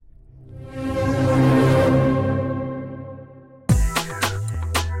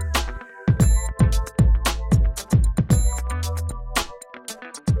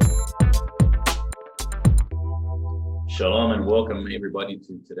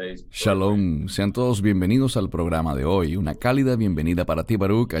Shalom, sean todos bienvenidos al programa de hoy. Una cálida bienvenida para ti,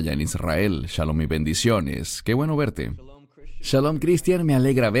 Baruch, allá en Israel. Shalom y bendiciones. Qué bueno verte. Shalom, Cristian, me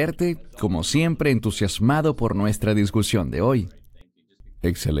alegra verte, como siempre entusiasmado por nuestra discusión de hoy.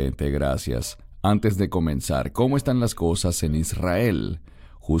 Excelente, gracias. Antes de comenzar, ¿cómo están las cosas en Israel?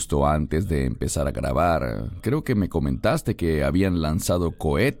 Justo antes de empezar a grabar, creo que me comentaste que habían lanzado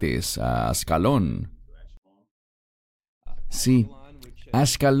cohetes a Ascalón. Sí,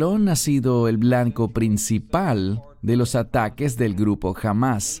 Ashkelon ha sido el blanco principal de los ataques del grupo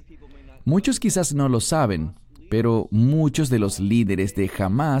Hamás. Muchos quizás no lo saben, pero muchos de los líderes de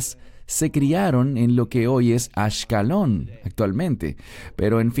Hamás se criaron en lo que hoy es Ashkelon actualmente.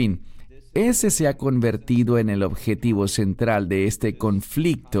 Pero en fin, ese se ha convertido en el objetivo central de este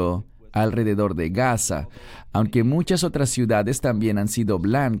conflicto alrededor de Gaza, aunque muchas otras ciudades también han sido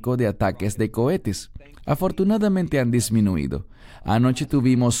blanco de ataques de cohetes. Afortunadamente han disminuido. Anoche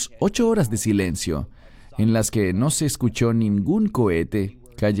tuvimos 8 horas de silencio, en las que no se escuchó ningún cohete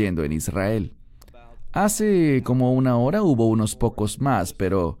cayendo en Israel. Hace como una hora hubo unos pocos más,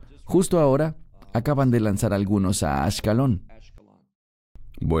 pero justo ahora acaban de lanzar algunos a Ashkelon.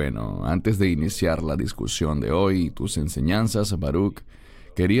 Bueno, antes de iniciar la discusión de hoy y tus enseñanzas, Baruch,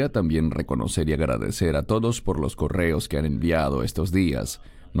 quería también reconocer y agradecer a todos por los correos que han enviado estos días,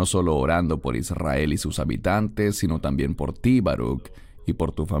 no solo orando por Israel y sus habitantes, sino también por ti, Baruch, y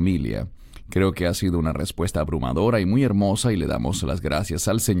por tu familia. Creo que ha sido una respuesta abrumadora y muy hermosa y le damos las gracias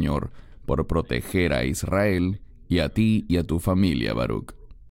al Señor por proteger a Israel y a ti y a tu familia, Baruch.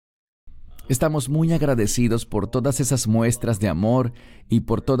 Estamos muy agradecidos por todas esas muestras de amor y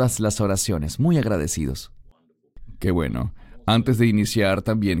por todas las oraciones, muy agradecidos. Qué bueno. Antes de iniciar,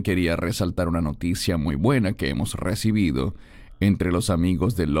 también quería resaltar una noticia muy buena que hemos recibido. Entre los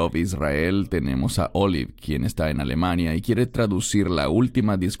amigos de Love Israel tenemos a Olive, quien está en Alemania y quiere traducir la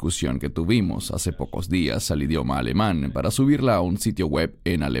última discusión que tuvimos hace pocos días al idioma alemán para subirla a un sitio web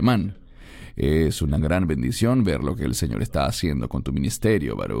en alemán. Es una gran bendición ver lo que el Señor está haciendo con tu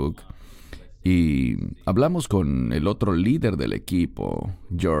ministerio, Baruch. Y hablamos con el otro líder del equipo,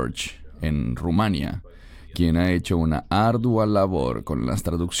 George, en Rumania, quien ha hecho una ardua labor con las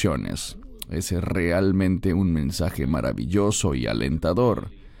traducciones. Es realmente un mensaje maravilloso y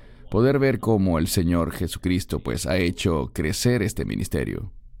alentador poder ver cómo el Señor Jesucristo ha hecho crecer este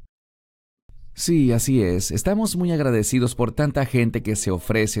ministerio. Sí, así es. Estamos muy agradecidos por tanta gente que se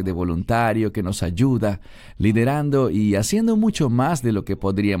ofrece de voluntario, que nos ayuda, liderando y haciendo mucho más de lo que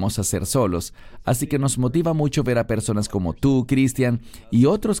podríamos hacer solos. Así que nos motiva mucho ver a personas como tú, Cristian, y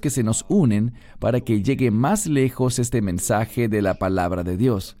otros que se nos unen para que llegue más lejos este mensaje de la palabra de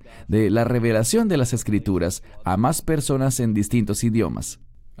Dios, de la revelación de las Escrituras a más personas en distintos idiomas.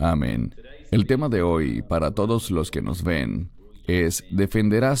 Amén. El tema de hoy, para todos los que nos ven, es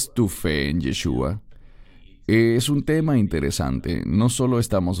 ¿defenderás tu fe en Yeshua? Es un tema interesante. No solo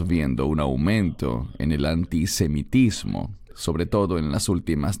estamos viendo un aumento en el antisemitismo, sobre todo en las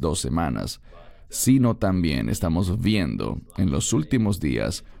últimas 2 semanas, sino también estamos viendo en los últimos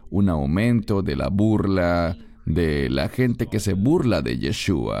días un aumento de la burla, de la gente que se burla de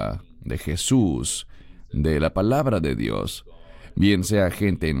Yeshua, de Jesús, de la palabra de Dios. Bien sea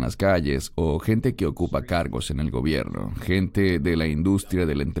gente en las calles o gente que ocupa cargos en el gobierno, gente de la industria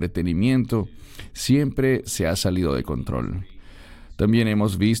del entretenimiento, siempre se ha salido de control. También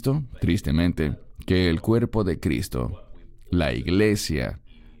hemos visto, tristemente, que el cuerpo de Cristo, la Iglesia,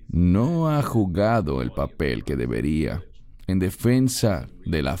 no ha jugado el papel que debería en defensa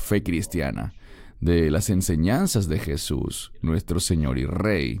de la fe cristiana, de las enseñanzas de Jesús, nuestro Señor y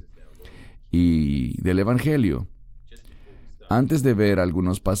Rey, y del Evangelio. Antes de ver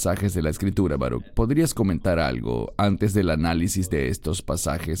algunos pasajes de la Escritura, Baruch, ¿podrías comentar algo antes del análisis de estos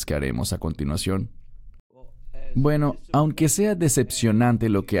pasajes que haremos a continuación? Bueno, aunque sea decepcionante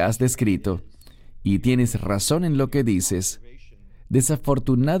lo que has descrito, y tienes razón en lo que dices,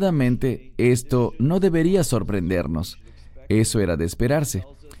 desafortunadamente esto no debería sorprendernos. Eso era de esperarse.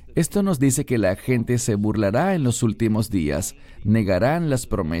 Esto nos dice que la gente se burlará en los últimos días, negarán las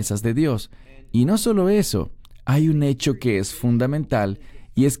promesas de Dios. Y no solo eso, hay un hecho que es fundamental,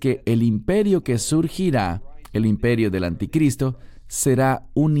 y es que el imperio que surgirá, el imperio del anticristo, será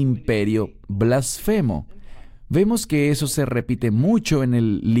un imperio blasfemo. Vemos que eso se repite mucho en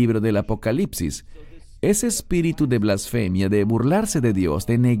el libro del Apocalipsis. Ese espíritu de blasfemia, de burlarse de Dios,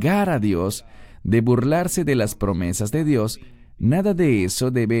 de negar a Dios, de burlarse de las promesas de Dios, nada de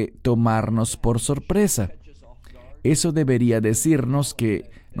eso debe tomarnos por sorpresa. Eso debería decirnos que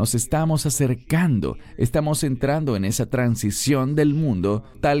nos estamos acercando, estamos entrando en esa transición del mundo,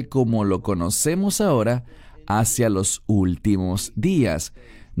 tal como lo conocemos ahora, hacia los últimos días.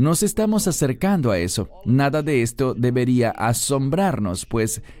 Nos estamos acercando a eso. Nada de esto debería asombrarnos,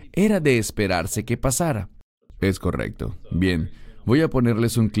 pues era de esperarse que pasara. Es correcto. Bien, voy a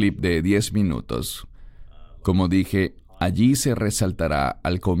ponerles un clip de 10 minutos. Como dije, allí se resaltará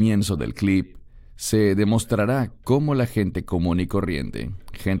al comienzo del clip, se demostrará cómo la gente común y corriente,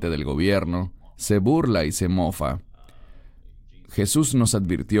 gente del gobierno, se burla y se mofa. Jesús nos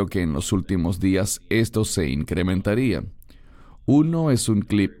advirtió que en los últimos días esto se incrementaría. Uno es un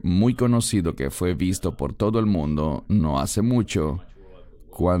clip muy conocido que fue visto por todo el mundo no hace mucho,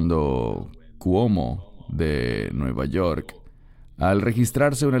 cuando Cuomo, de Nueva York, al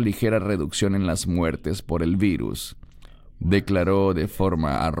registrarse una ligera reducción en las muertes por el virus, declaró de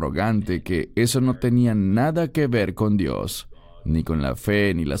forma arrogante que eso no tenía nada que ver con Dios, ni con la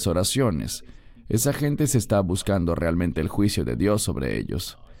fe, ni las oraciones. Esa gente se está buscando realmente el juicio de Dios sobre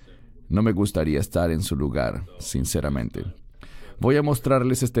ellos. No me gustaría estar en su lugar, sinceramente. Voy a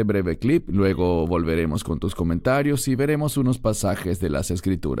mostrarles este breve clip, luego volveremos con tus comentarios y veremos unos pasajes de las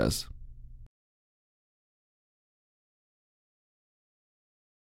Escrituras.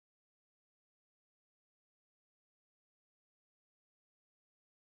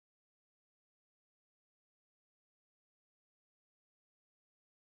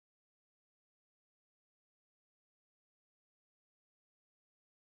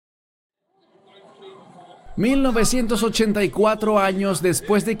 ¿1984 años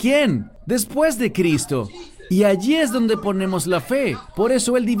después de quién? Después de Cristo. Y allí es donde ponemos la fe. Por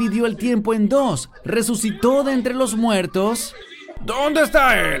eso Él dividió el tiempo en dos. Resucitó de entre los muertos. ¿Dónde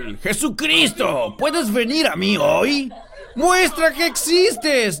está Él? ¡Jesucristo! ¿Puedes venir a mí hoy? ¡Muestra que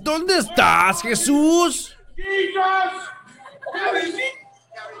existes! ¿Dónde estás, Jesús?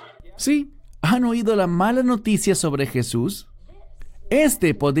 Sí, ¿han oído la mala noticia sobre Jesús?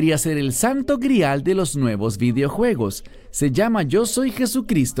 Este podría ser el santo grial de los nuevos videojuegos. Se llama Yo Soy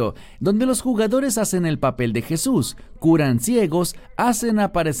Jesucristo, donde los jugadores hacen el papel de Jesús, curan ciegos, hacen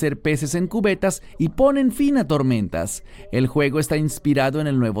aparecer peces en cubetas y ponen fin a tormentas. El juego está inspirado en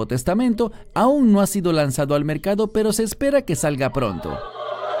el Nuevo Testamento, aún no ha sido lanzado al mercado, pero se espera que salga pronto.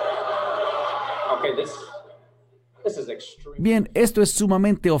 Bien, esto es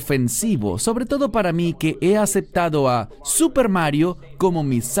sumamente ofensivo, sobre todo para mí que he aceptado a Super Mario como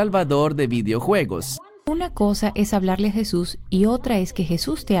mi salvador de videojuegos. Una cosa es hablarle a Jesús y otra es que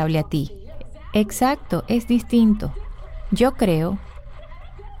Jesús te hable a ti. Exacto, es distinto. Yo creo.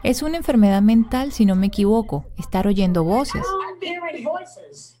 Es una enfermedad mental, si no me equivoco, estar oyendo voces.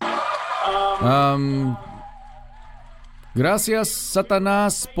 Gracias,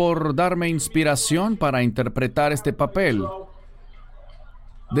 Satanás, por darme inspiración para interpretar este papel.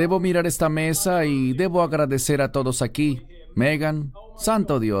 Debo mirar esta mesa y debo agradecer a todos aquí. Megan,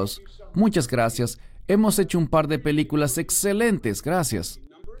 santo Dios, muchas gracias. Hemos hecho un par de películas excelentes, gracias.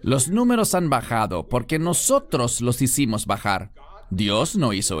 Los números han bajado porque nosotros los hicimos bajar. Dios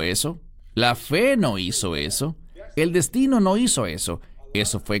no hizo eso. La fe no hizo eso. El destino no hizo eso.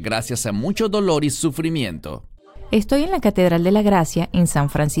 Eso fue gracias a mucho dolor y sufrimiento. Estoy en la Catedral de la Gracia, en San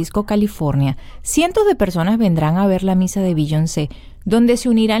Francisco, California. Cientos de personas vendrán a ver la misa de Beyoncé, donde se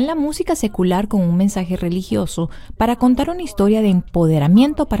unirán la música secular con un mensaje religioso para contar una historia de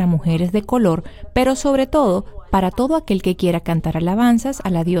empoderamiento para mujeres de color, pero sobre todo para todo aquel que quiera cantar alabanzas a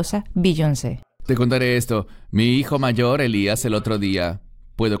la diosa Beyoncé. Te contaré esto. Mi hijo mayor, Elías, el otro día.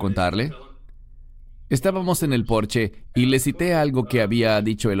 ¿Puedo contarle? Estábamos en el porche y le cité algo que había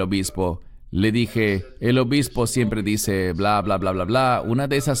dicho el obispo. Le dije, el obispo siempre dice bla, bla, bla, bla, bla, una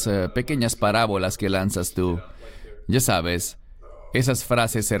de esas pequeñas parábolas que lanzas tú. Ya sabes, esas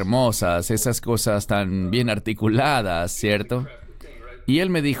frases hermosas, esas cosas tan bien articuladas, ¿cierto? Y él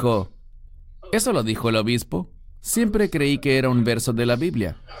me dijo, ¿eso lo dijo el obispo? Siempre creí que era un verso de la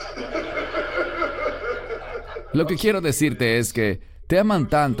Biblia. Lo que quiero decirte es que te aman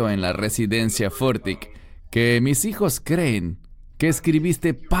tanto en la residencia Furtick que mis hijos creen que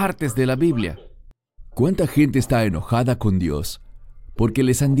escribiste partes de la Biblia. ¿Cuánta gente está enojada con Dios? Porque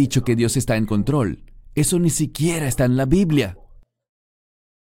les han dicho que Dios está en control. Eso ni siquiera está en la Biblia.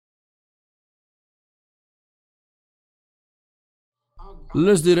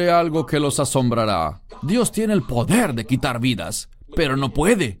 Les diré algo que los asombrará. Dios tiene el poder de quitar vidas, pero no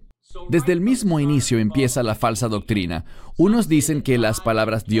puede. Desde el mismo inicio empieza la falsa doctrina. Unos dicen que las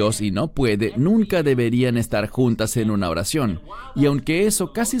palabras Dios y no puede nunca deberían estar juntas en una oración. Y aunque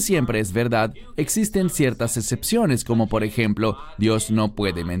eso casi siempre es verdad, existen ciertas excepciones, como por ejemplo, Dios no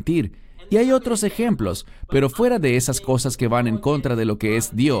puede mentir. Y hay otros ejemplos, pero fuera de esas cosas que van en contra de lo que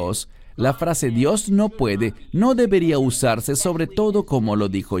es Dios, la frase Dios no puede no debería usarse, sobre todo como lo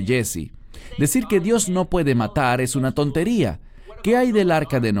dijo Jesse. Decir que Dios no puede matar es una tontería. ¿Qué hay del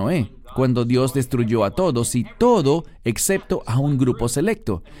arca de Noé? Cuando Dios destruyó a todos y todo excepto a un grupo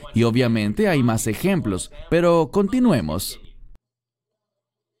selecto. Y obviamente hay más ejemplos, pero continuemos.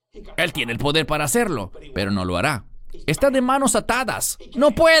 Él tiene el poder para hacerlo, pero no lo hará. Está de manos atadas.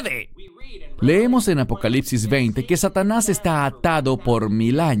 ¡No puede! Leemos en Apocalipsis 20 que Satanás está atado por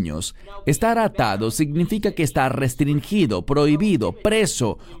 1000 años. Estar atado significa que está restringido, prohibido,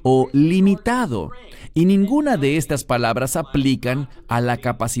 preso o limitado. Y ninguna de estas palabras aplican a la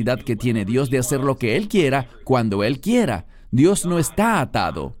capacidad que tiene Dios de hacer lo que Él quiera, cuando Él quiera. Dios no está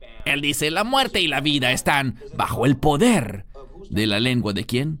atado. Él dice, la muerte y la vida están bajo el poder. ¿De la lengua de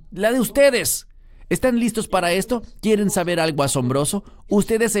quién? La de ustedes. ¿Están listos para esto? ¿Quieren saber algo asombroso?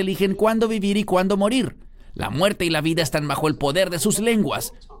 Ustedes eligen cuándo vivir y cuándo morir. La muerte y la vida están bajo el poder de sus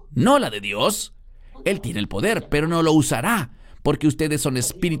lenguas, no la de Dios. Él tiene el poder, pero no lo usará, porque ustedes son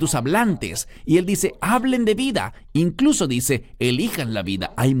espíritus hablantes. Y Él dice, hablen de vida. Incluso dice, elijan la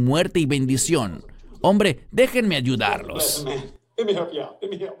vida. Hay muerte y bendición. Hombre, déjenme ayudarlos.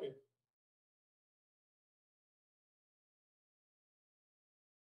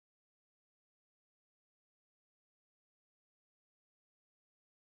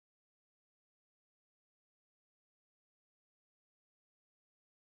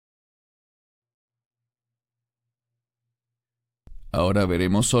 Ahora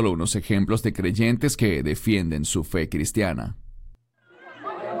veremos solo unos ejemplos de creyentes que defienden su fe cristiana.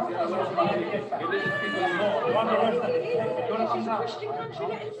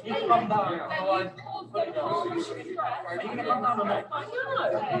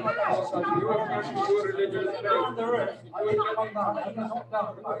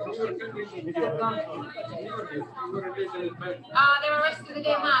 They're arresting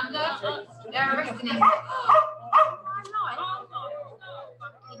the man. They're arresting him.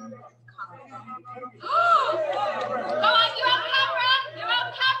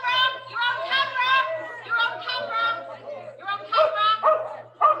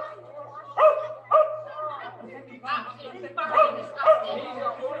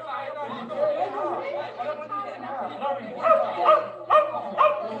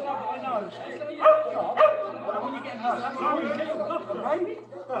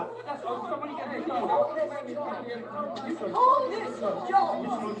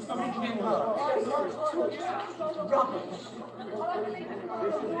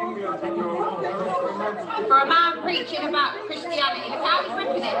 For a man preaching about Christianity, look how he's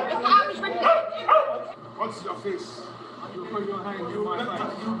ripping it. Look how he's ripping it. What's your face? You put your hand in my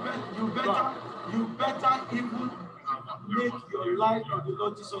face. You better even make your life with the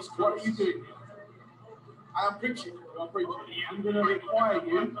Lord Jesus Christ. What are you doing? I am preaching. You are preaching. I'm going to require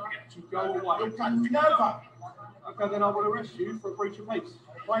you to go away. You can never. Okay, then I will arrest you for a breach of peace.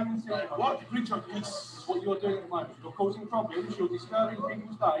 Plain and simple. What breach of peace? What you're doing at the moment. You're causing problems, you're disturbing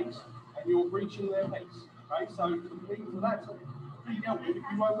people's days, and you're breaching their peace. Okay, so for that to be dealt with, if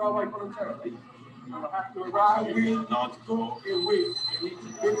you won't go away voluntarily, you will have to arrest I will not go away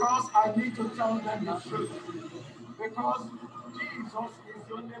because I need to tell them the truth. Because Jesus is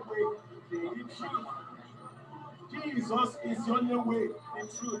the only way, the truth. Jesus is the only way, the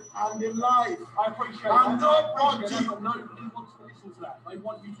truth, and the life. I appreciate that. And nobody. Nobody wants to listen to that. They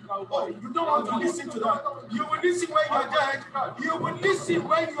want you to go away. You don't want to listen to that. You will listen when you are dead. You will listen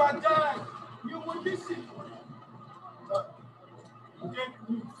when you are dead. You will listen. No.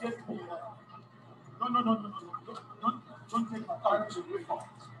 Don't take my Bible away.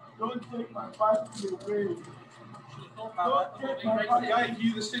 Don't take my Bible away. I gave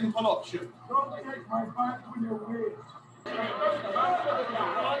you the simple option. Don't take my Bible away.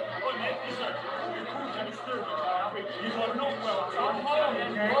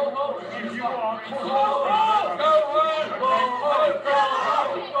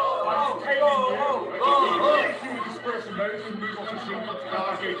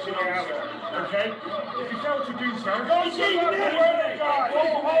 Okay? If you fail to do so,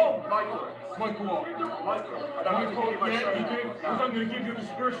 Michael what? I'm going to give you a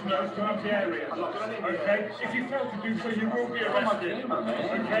dispersion notice to leave the area. Okay? If you fail to do so, you will be arrested.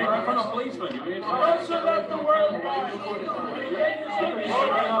 Okay? I'm not a policeman. Also left the world,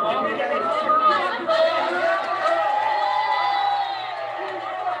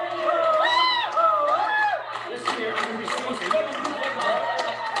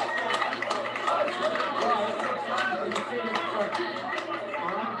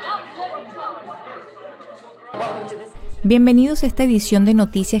 Bienvenidos a esta edición de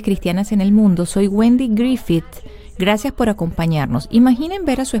Noticias Cristianas en el Mundo. Soy Wendy Griffith. Gracias por acompañarnos. Imaginen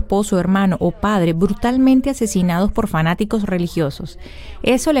ver a su esposo, hermano o padre brutalmente asesinados por fanáticos religiosos.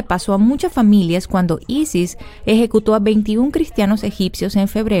 Eso le pasó a muchas familias cuando ISIS ejecutó a 21 cristianos egipcios en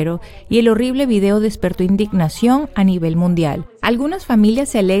febrero y el horrible video despertó indignación a nivel mundial. Algunas familias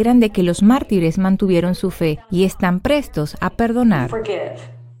se alegran de que los mártires mantuvieron su fe y están prestos a perdonar.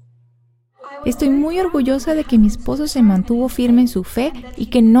 Estoy muy orgullosa de que mi esposo se mantuvo firme en su fe y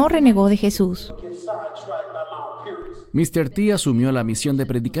que no renegó de Jesús. Mr. T asumió la misión de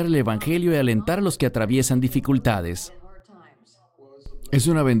predicar el Evangelio y alentar a los que atraviesan dificultades. Es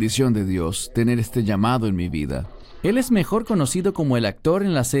una bendición de Dios tener este llamado en mi vida. Él es mejor conocido como el actor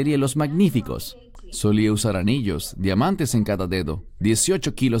en la serie Los Magníficos. Solía usar anillos, diamantes en cada dedo,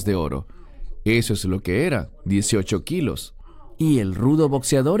 18 kilos de oro. Eso es lo que era, 18 kilos. Y el rudo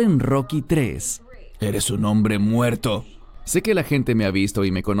boxeador en Rocky 3. Eres un hombre muerto. Sé que la gente me ha visto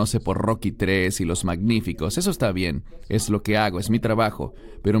y me conoce por Rocky 3 y Los Magníficos. Eso está bien. Es lo que hago, es mi trabajo.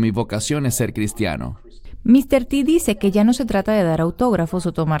 Pero mi vocación es ser cristiano. Mr. T dice que ya no se trata de dar autógrafos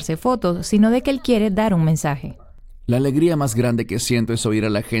o tomarse fotos, sino de que él quiere dar un mensaje. La alegría más grande que siento es oír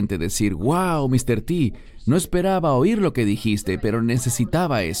a la gente decir, «Wow, Mr. T, no esperaba oír lo que dijiste, pero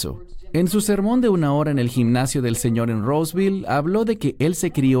necesitaba eso». En su sermón de 1 hora en el gimnasio del Señor en Roseville, habló de que él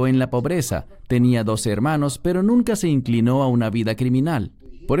se crió en la pobreza, tenía 12 hermanos, pero nunca se inclinó a una vida criminal.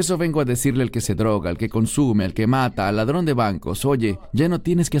 Por eso vengo a decirle al que se droga, al que consume, al que mata, al ladrón de bancos, oye, ya no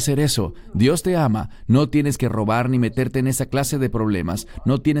tienes que hacer eso. Dios te ama, no tienes que robar ni meterte en esa clase de problemas,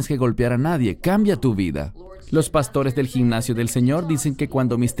 no tienes que golpear a nadie, cambia tu vida. Los pastores del gimnasio del Señor dicen que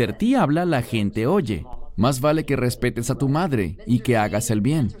cuando Mr. T habla, la gente oye. Más vale que respetes a tu madre y que hagas el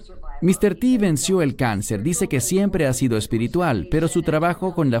bien. Mr. T venció el cáncer, dice que siempre ha sido espiritual, pero su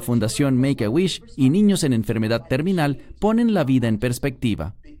trabajo con la fundación Make-A-Wish y niños en enfermedad terminal ponen la vida en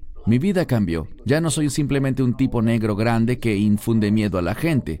perspectiva. Mi vida cambió. Ya no soy simplemente un tipo negro grande que infunde miedo a la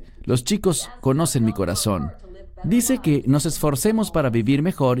gente. Los chicos conocen mi corazón. Dice que nos esforcemos para vivir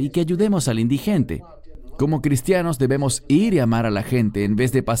mejor y que ayudemos al indigente. Como cristianos debemos ir y amar a la gente en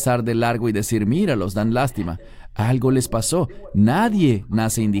vez de pasar de largo y decir, míralos, dan lástima. Algo les pasó. Nadie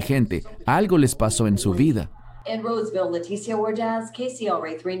nace indigente. Algo les pasó en su vida. In Roseville, Leticia Wardaz,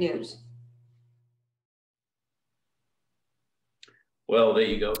 KCLA 3 News.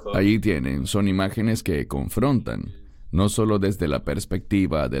 Allí tienen, son imágenes que confrontan, no solo desde la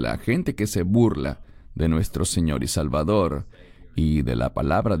perspectiva de la gente que se burla de nuestro Señor y Salvador y de la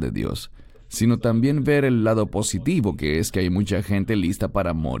palabra de Dios, sino también ver el lado positivo, que es que hay mucha gente lista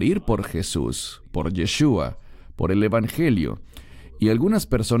para morir por Jesús, por Yeshua, por el Evangelio. Y algunas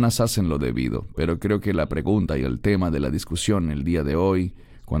personas hacen lo debido, pero creo que la pregunta y el tema de la discusión el día de hoy,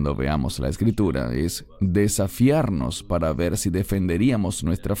 cuando veamos la Escritura, es desafiarnos para ver si defenderíamos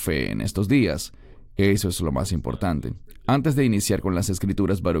nuestra fe en estos días. Eso es lo más importante. Antes de iniciar con las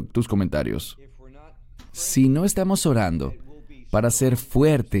Escrituras, Baruch, tus comentarios. Si no estamos orando para ser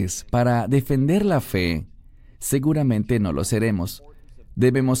fuertes, para defender la fe, seguramente no lo seremos.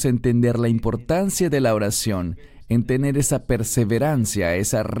 Debemos entender la importancia de la oración, en tener esa perseverancia,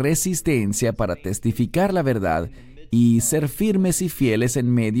 esa resistencia para testificar la verdad y ser firmes y fieles en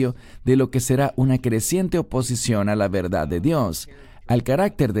medio de lo que será una creciente oposición a la verdad de Dios, al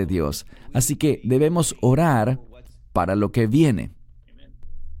carácter de Dios. Así que debemos orar para lo que viene.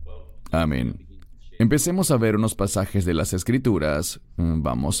 Amén. Empecemos a ver unos pasajes de las Escrituras.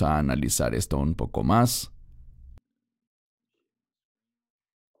 Vamos a analizar esto un poco más.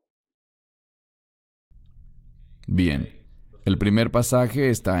 Bien, el primer pasaje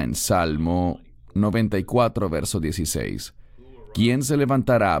está en Salmo 94, verso 16. ¿Quién se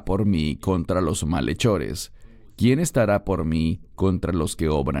levantará por mí contra los malhechores? ¿Quién estará por mí contra los que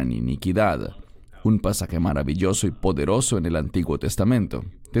obran iniquidad? Un pasaje maravilloso y poderoso en el Antiguo Testamento.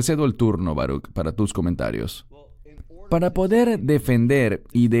 Te cedo el turno, Baruch, para tus comentarios. Para poder defender,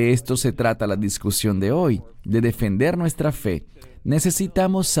 y de esto se trata la discusión de hoy, de defender nuestra fe,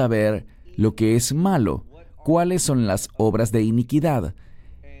 necesitamos saber lo que es malo, cuáles son las obras de iniquidad.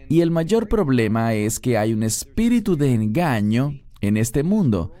 Y el mayor problema es que hay un espíritu de engaño en este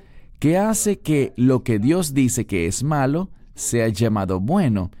mundo que hace que lo que Dios dice que es malo sea llamado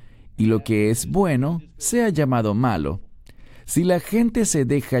bueno y lo que es bueno sea llamado malo. Si la gente se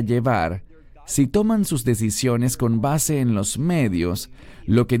deja llevar, si toman sus decisiones con base en los medios,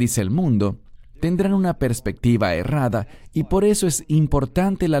 lo que dice el mundo, tendrán una perspectiva errada y por eso es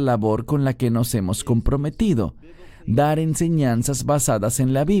importante la labor con la que nos hemos comprometido. Dar enseñanzas basadas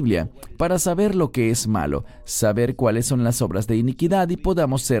en la Biblia para saber lo que es malo, saber cuáles son las obras de iniquidad y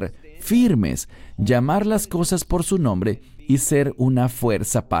podamos ser firmes, llamar las cosas por su nombre y ser una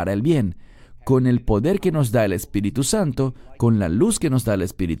fuerza para el bien. con el poder que nos da el Espíritu Santo, con la luz que nos da el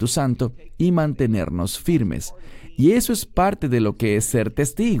Espíritu Santo, y mantenernos firmes. Y eso es parte de lo que es ser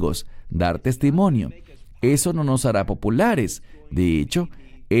testigos, dar testimonio. Eso no nos hará populares. De hecho,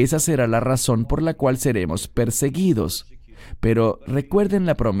 esa será la razón por la cual seremos perseguidos. Pero recuerden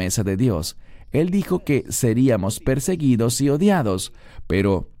la promesa de Dios. Él dijo que seríamos perseguidos y odiados,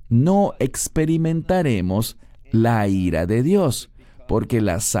 pero no experimentaremos la ira de Dios, porque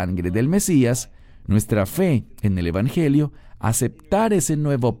la sangre del Mesías, nuestra fe en el Evangelio, aceptar ese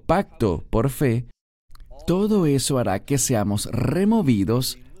nuevo pacto por fe, todo eso hará que seamos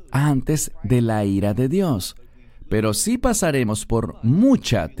removidos antes de la ira de Dios. Pero sí pasaremos por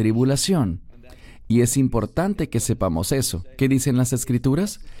mucha tribulación. Y es importante que sepamos eso. ¿Qué dicen las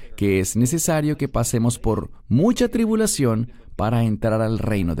Escrituras? Que es necesario que pasemos por mucha tribulación para entrar al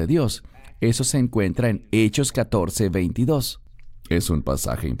reino de Dios. Eso se encuentra en Hechos 14:22. Es un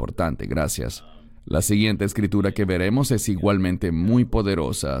pasaje importante, gracias. La siguiente escritura que veremos es igualmente muy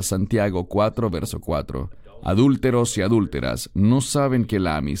poderosa. Santiago 4, verso 4. Adúlteros y adúlteras, ¿no saben que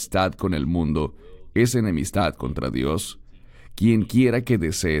la amistad con el mundo es enemistad contra Dios? Quien quiera que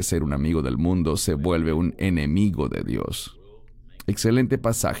desee ser un amigo del mundo se vuelve un enemigo de Dios. Excelente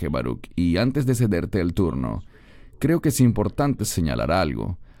pasaje, Baruch. Y antes de cederte el turno, creo que es importante señalar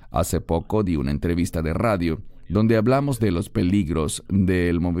algo. Hace poco di una entrevista de radio donde hablamos de los peligros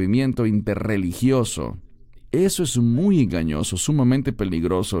del movimiento interreligioso. Eso es muy engañoso, sumamente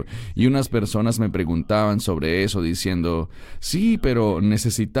peligroso, y unas personas me preguntaban sobre eso diciendo, sí, pero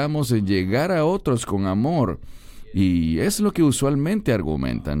necesitamos llegar a otros con amor, y es lo que usualmente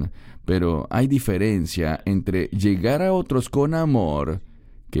argumentan, pero hay diferencia entre llegar a otros con amor,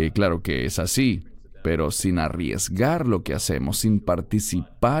 que claro que es así, pero sin arriesgar lo que hacemos, sin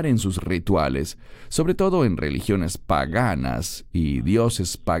participar en sus rituales, sobre todo en religiones paganas y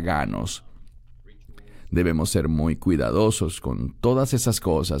dioses paganos. Debemos ser muy cuidadosos con todas esas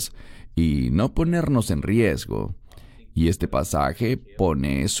cosas y no ponernos en riesgo. Y este pasaje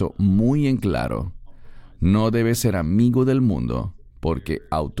pone eso muy en claro. No debes ser amigo del mundo, porque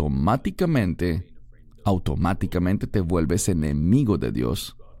automáticamente te vuelves enemigo de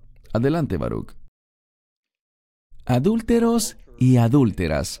Dios. Adelante, Baruch. Adúlteros y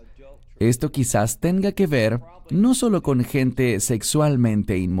adúlteras. Esto quizás tenga que ver no solo con gente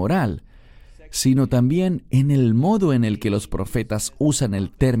sexualmente inmoral, sino también en el modo en el que los profetas usan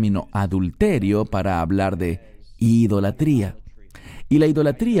el término adulterio para hablar de idolatría. Y la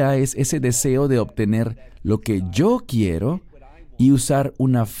idolatría es ese deseo de obtener lo que yo quiero y usar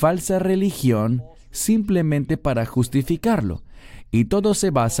una falsa religión simplemente para justificarlo. Y todo se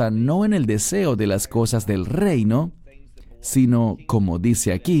basa no en el deseo de las cosas del reino, sino, como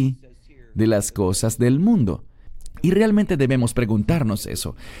dice aquí, de las cosas del mundo. Y realmente debemos preguntarnos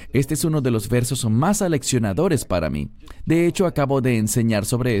eso. Este es uno de los versos más aleccionadores para mí. De hecho, acabo de enseñar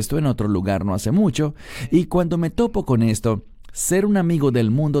sobre esto en otro lugar no hace mucho, y cuando me topo con esto, ser un amigo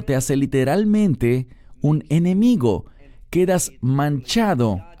del mundo te hace literalmente un enemigo. Quedas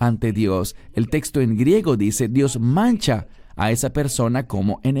manchado ante Dios. El texto en griego dice, Dios mancha a esa persona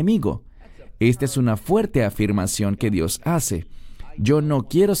como enemigo. Esta es una fuerte afirmación que Dios hace. Yo no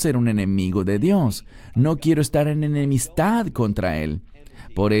quiero ser un enemigo de Dios. No quiero estar en enemistad contra Él.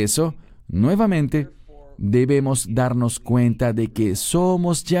 Por eso, nuevamente, debemos darnos cuenta de que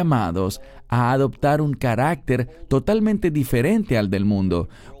somos llamados a adoptar un carácter totalmente diferente al del mundo,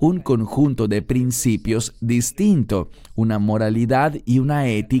 un conjunto de principios distinto, una moralidad y una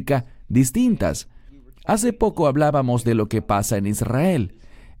ética distintas. Hace poco hablábamos de lo que pasa en Israel,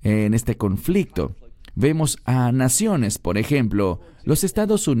 en este conflicto. Vemos a naciones, por ejemplo, los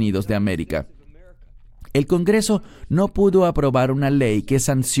Estados Unidos de América. El Congreso no pudo aprobar una ley que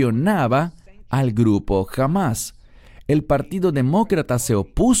sancionaba al grupo Hamás. El Partido Demócrata se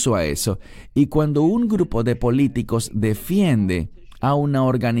opuso a eso, y cuando un grupo de políticos defiende a una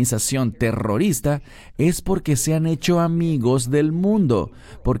organización terrorista, es porque se han hecho amigos del mundo,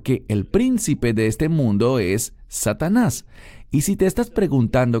 porque el príncipe de este mundo es Satanás. Y si te estás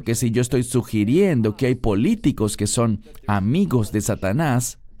preguntando que si yo estoy sugiriendo que hay políticos que son amigos de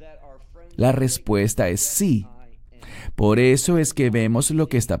Satanás, la respuesta es sí. Por eso es que vemos lo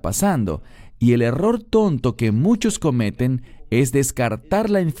que está pasando. Y el error tonto que muchos cometen es descartar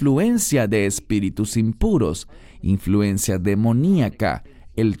la influencia de espíritus impuros, influencia demoníaca,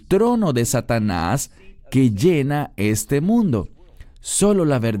 el trono de Satanás que llena este mundo. Solo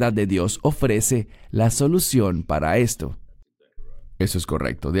la verdad de Dios ofrece la solución para esto. Eso es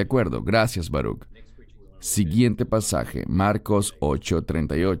correcto, de acuerdo. Gracias, Baruch. Siguiente pasaje, Marcos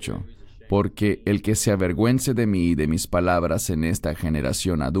 8:38. Porque el que se avergüence de mí y de mis palabras en esta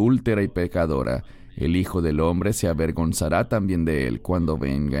generación adúltera y pecadora, el Hijo del Hombre se avergonzará también de él cuando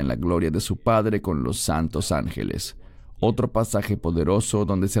venga en la gloria de su Padre con los santos ángeles. Otro pasaje poderoso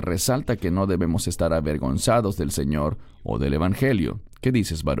donde se resalta que no debemos estar avergonzados del Señor o del Evangelio. ¿Qué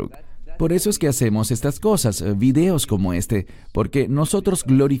dices, Baruch? Por eso es que hacemos estas cosas, videos como este, porque nosotros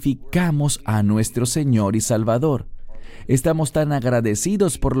glorificamos a nuestro Señor y Salvador. Estamos tan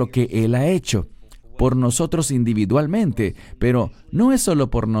agradecidos por lo que Él ha hecho, por nosotros individualmente, pero no es solo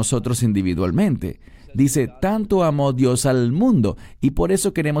por nosotros individualmente. Dice, tanto amó Dios al mundo, y por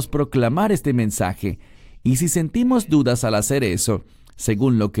eso queremos proclamar este mensaje. Y si sentimos dudas al hacer eso,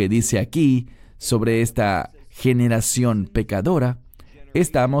 según lo que dice aquí sobre esta generación pecadora,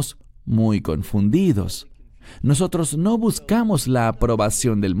 estamos muy confundidos. Nosotros no buscamos la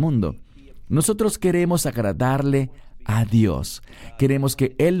aprobación del mundo. Nosotros queremos agradarle a Dios. Queremos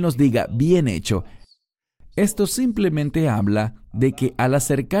que Él nos diga, bien hecho. Esto simplemente habla de que al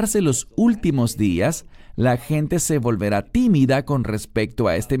acercarse los últimos días, la gente se volverá tímida con respecto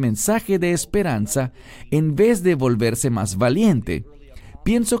a este mensaje de esperanza en vez de volverse más valiente.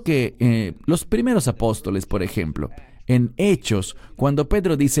 Pienso que los primeros apóstoles, por ejemplo, en Hechos, cuando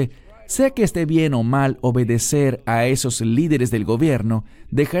Pedro dice, sea que esté bien o mal obedecer a esos líderes del gobierno,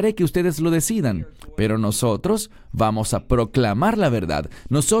 dejaré que ustedes lo decidan, pero nosotros vamos a proclamar la verdad,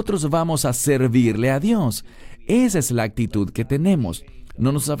 nosotros vamos a servirle a Dios. Esa es la actitud que tenemos.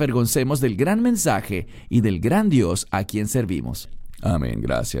 No nos avergoncemos del gran mensaje y del gran Dios a quien servimos. Amén,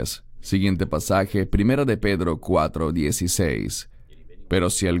 gracias. Siguiente pasaje, 1 de Pedro 4:16. Pero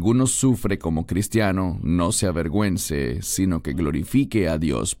si alguno sufre como cristiano, no se avergüence, sino que glorifique a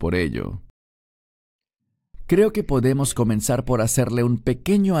Dios por ello. Creo que podemos comenzar por hacerle un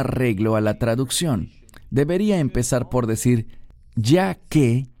pequeño arreglo a la traducción. Debería empezar por decir, ya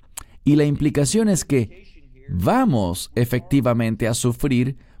que, y la implicación es que vamos efectivamente a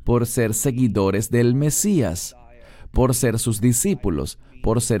sufrir por ser seguidores del Mesías, por ser sus discípulos,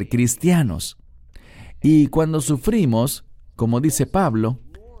 por ser cristianos. Y cuando sufrimos, como dice Pablo,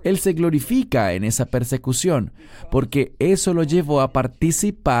 Él se glorifica en esa persecución, porque eso lo llevó a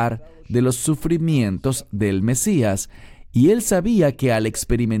participar de los sufrimientos del Mesías, y Él sabía que al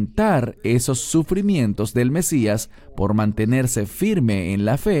experimentar esos sufrimientos del Mesías por mantenerse firme en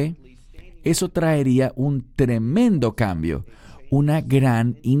la fe, eso traería un tremendo cambio, una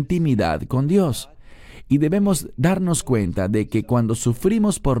gran intimidad con Dios. Y debemos darnos cuenta de que cuando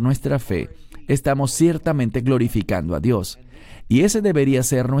sufrimos por nuestra fe, estamos ciertamente glorificando a Dios. Y ese debería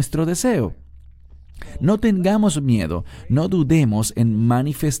ser nuestro deseo. No tengamos miedo, no dudemos en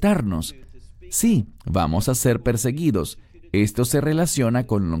manifestarnos. Sí, vamos a ser perseguidos. Esto se relaciona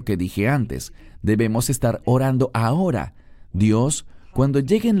con lo que dije antes. Debemos estar orando ahora. Dios, cuando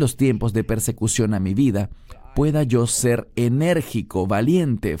lleguen los tiempos de persecución a mi vida, pueda yo ser enérgico,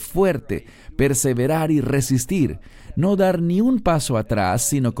 valiente, fuerte, perseverar y resistir. No dar ni un paso atrás,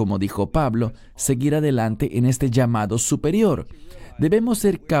 sino, como dijo Pablo, seguir adelante en este llamado superior. Debemos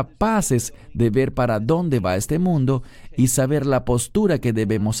ser capaces de ver para dónde va este mundo y saber la postura que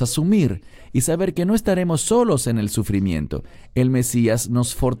debemos asumir y saber que no estaremos solos en el sufrimiento. El Mesías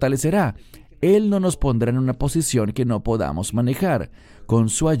nos fortalecerá. Él no nos pondrá en una posición que no podamos manejar. Con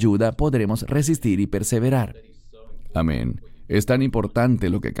su ayuda podremos resistir y perseverar. Amén. Es tan importante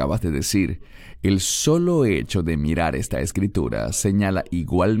lo que acabas de decir. El solo hecho de mirar esta escritura señala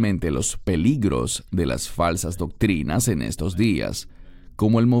igualmente los peligros de las falsas doctrinas en estos días,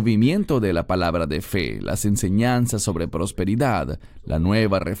 como el movimiento de la palabra de fe, las enseñanzas sobre prosperidad, la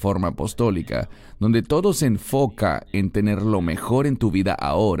nueva reforma apostólica, donde todo se enfoca en tener lo mejor en tu vida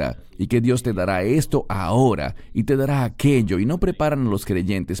ahora, y que Dios te dará esto ahora, y te dará aquello, y no preparan a los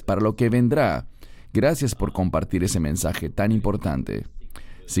creyentes para lo que vendrá. Gracias por compartir ese mensaje tan importante.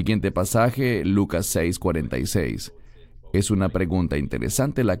 Siguiente pasaje, Lucas 6:46. Es una pregunta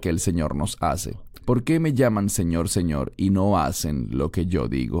interesante la que el Señor nos hace. ¿Por qué me llaman Señor, Señor, y no hacen lo que yo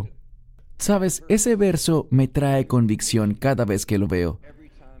digo? Sabes, ese verso me trae convicción cada vez que lo veo.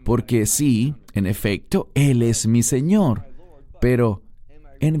 Porque sí, en efecto, Él es mi Señor. Pero,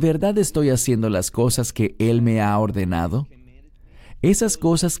 ¿en verdad estoy haciendo las cosas que Él me ha ordenado? Esas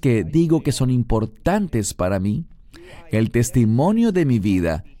cosas que digo que son importantes para mí, el testimonio de mi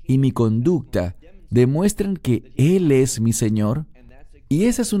vida y mi conducta demuestran que Él es mi Señor. Y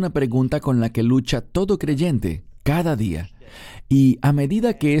esa es una pregunta con la que lucha todo creyente cada día. Y a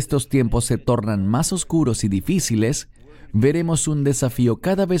medida que estos tiempos se tornan más oscuros y difíciles, veremos un desafío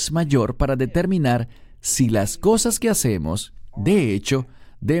cada vez mayor para determinar si las cosas que hacemos, de hecho,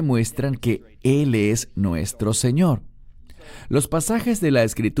 demuestran que Él es nuestro Señor. Los pasajes de la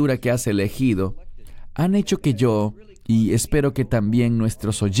Escritura que has elegido han hecho que yo, y espero que también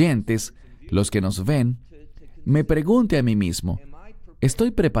nuestros oyentes, los que nos ven, me pregunte a mí mismo,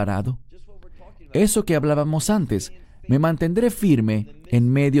 ¿estoy preparado? Eso que hablábamos antes, me mantendré firme en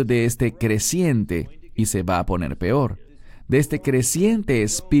medio de este creciente, y se va a poner peor, de este creciente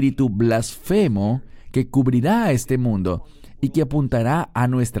espíritu blasfemo que cubrirá a este mundo y que apuntará a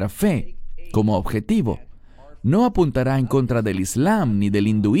nuestra fe como objetivo. No apuntará en contra del Islam, ni del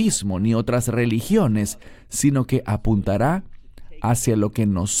hinduismo, ni otras religiones, sino que apuntará hacia lo que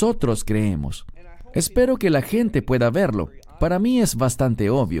nosotros creemos. Espero que la gente pueda verlo. Para mí es bastante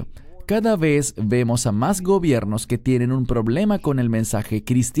obvio. Cada vez vemos a más gobiernos que tienen un problema con el mensaje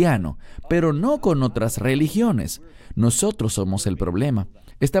cristiano, pero no con otras religiones. Nosotros somos el problema.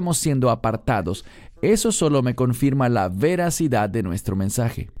 Estamos siendo apartados. Eso solo me confirma la veracidad de nuestro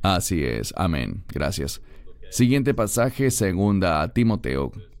mensaje. Así es. Amén. Gracias. Siguiente pasaje, 2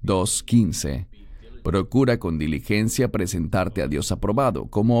 Timoteo 2:15. Procura con diligencia presentarte a Dios aprobado,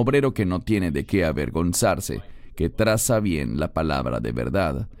 como obrero que no tiene de qué avergonzarse, que traza bien la palabra de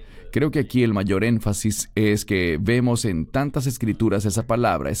verdad. Creo que aquí el mayor énfasis es que vemos en tantas escrituras esa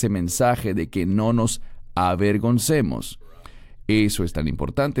palabra, ese mensaje de que no nos avergoncemos. Eso es tan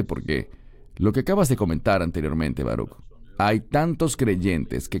importante porque lo que acabas de comentar anteriormente, Baruch, hay tantos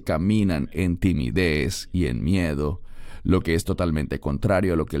creyentes que caminan en timidez y en miedo, lo que es totalmente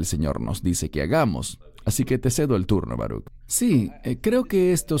contrario a lo que el Señor nos dice que hagamos. Así que te cedo el turno, Baruch. Sí, creo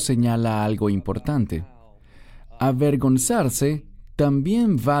que esto señala algo importante. Avergonzarse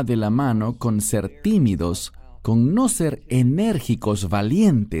también va de la mano con ser tímidos, con no ser enérgicos,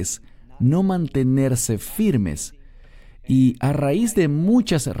 valientes, no mantenerse firmes. Y a raíz de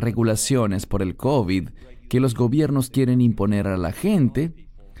muchas regulaciones por el COVID que los gobiernos quieren imponer a la gente,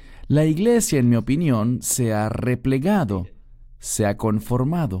 la iglesia, en mi opinión, se ha replegado, se ha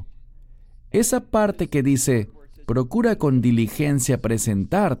conformado. Esa parte que dice, procura con diligencia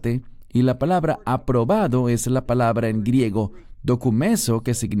presentarte, y la palabra aprobado es la palabra en griego documeso,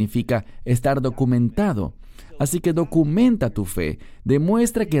 que significa estar documentado. Así que documenta tu fe,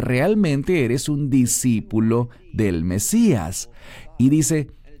 demuestra que realmente eres un discípulo del Mesías. Y dice,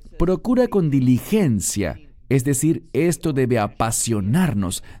 procura con diligencia, es decir, esto debe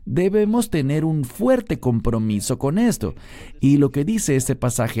apasionarnos, debemos tener un fuerte compromiso con esto. Y lo que dice este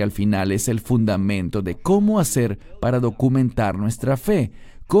pasaje al final es el fundamento de cómo hacer para documentar nuestra fe,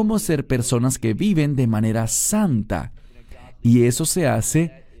 cómo ser personas que viven de manera santa. Y eso se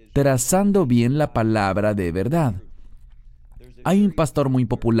hace trazando bien la palabra de verdad. Hay un pastor muy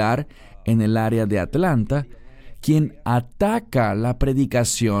popular en el área de Atlanta quien ataca la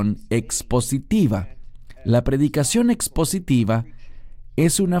predicación expositiva. La predicación expositiva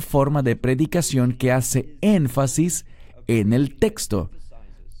es una forma de predicación que hace énfasis en el texto.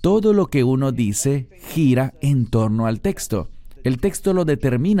 Todo lo que uno dice gira en torno al texto. El texto lo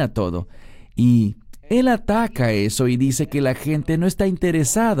determina todo. Y él ataca eso y dice que la gente no está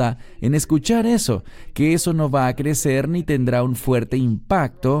interesada en escuchar eso, que eso no va a crecer ni tendrá un fuerte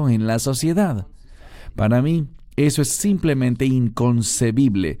impacto en la sociedad. Para mí, eso es simplemente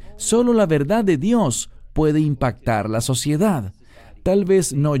inconcebible. Solo la verdad de Dios puede impactar la sociedad. Tal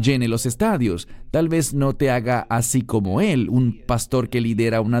vez no llene los estadios, tal vez no te haga así como él, un pastor que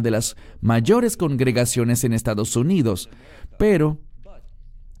lidera una de las mayores congregaciones en Estados Unidos, pero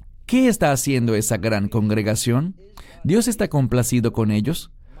 ¿qué está haciendo esa gran congregación? ¿Dios está complacido con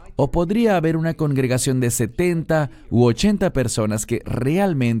ellos? ¿O podría haber una congregación de 70 u 80 personas que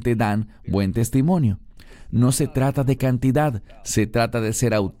realmente dan buen testimonio? No se trata de cantidad, se trata de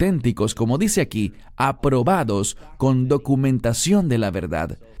ser auténticos, como dice aquí, aprobados con documentación de la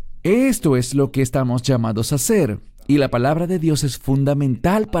verdad. Esto es lo que estamos llamados a hacer. Y la palabra de Dios es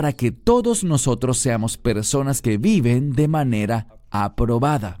fundamental para que todos nosotros seamos personas que viven de manera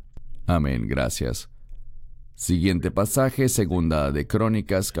aprobada. Amén, gracias. Siguiente pasaje, 2 de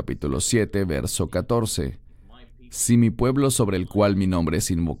Crónicas, capítulo 7, verso 14. Si mi pueblo sobre el cual mi nombre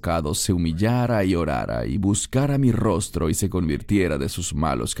es invocado se humillara y orara y buscara mi rostro y se convirtiera de sus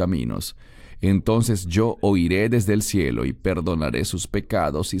malos caminos, entonces yo oiré desde el cielo y perdonaré sus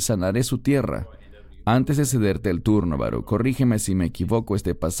pecados y sanaré su tierra. Antes de cederte el turno, Baruch, corrígeme si me equivoco,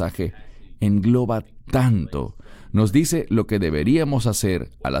 este pasaje engloba tanto. Nos dice lo que deberíamos hacer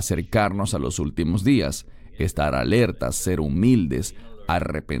al acercarnos a los últimos días, estar alertas, ser humildes,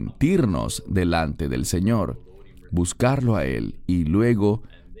 arrepentirnos delante del Señor, buscarlo a Él y luego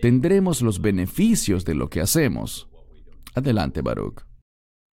tendremos los beneficios de lo que hacemos. Adelante, Baruch.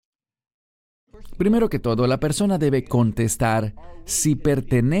 Primero que todo, la persona debe contestar si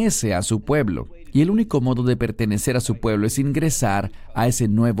pertenece a su pueblo. Y el único modo de pertenecer a su pueblo es ingresar a ese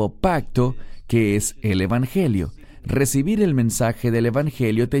nuevo pacto que es el Evangelio. Recibir el mensaje del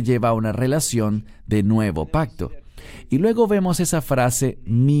Evangelio te lleva a una relación de nuevo pacto. Y luego vemos esa frase,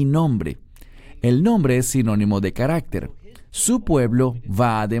 mi nombre. El nombre es sinónimo de carácter. Su pueblo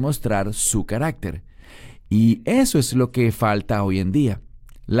va a demostrar su carácter. Y eso es lo que falta hoy en día.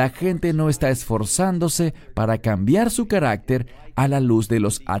 La gente no está esforzándose para cambiar su carácter a la luz de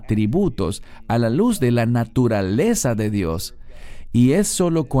los atributos, a la luz de la naturaleza de Dios. Y es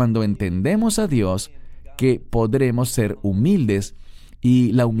solo cuando entendemos a Dios que podremos ser humildes,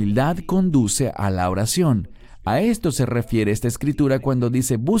 y la humildad conduce a la oración. A esto se refiere esta escritura cuando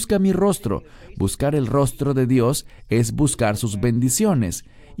dice, busca mi rostro. Buscar el rostro de Dios es buscar sus bendiciones.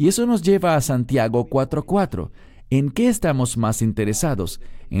 Y eso nos lleva a Santiago 4:4. ¿En qué estamos más interesados?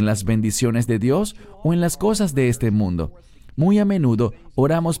 ¿En las bendiciones de Dios o en las cosas de este mundo? Muy a menudo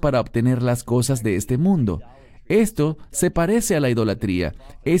oramos para obtener las cosas de este mundo. Esto se parece a la idolatría.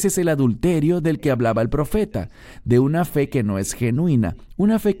 Ese es el adulterio del que hablaba el profeta, de una fe que no es genuina,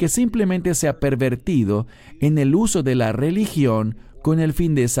 una fe que simplemente se ha pervertido en el uso de la religión con el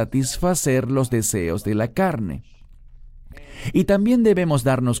fin de satisfacer los deseos de la carne. Y también debemos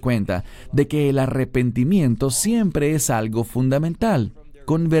darnos cuenta de que el arrepentimiento siempre es algo fundamental,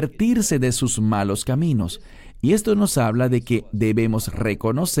 convertirse de sus malos caminos. Y esto nos habla de que debemos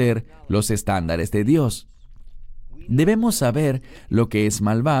reconocer los estándares de Dios. Debemos saber lo que es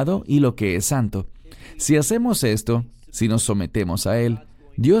malvado y lo que es santo. Si hacemos esto, si nos sometemos a Él,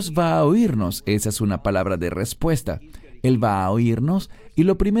 Dios va a oírnos. Esa es una palabra de respuesta. Él va a oírnos y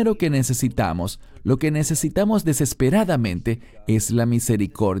lo primero que necesitamos, lo que necesitamos desesperadamente, es la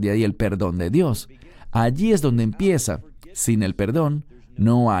misericordia y el perdón de Dios. Allí es donde empieza. Sin el perdón,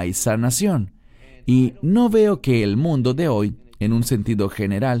 no hay sanación. Y no veo que el mundo de hoy, en un sentido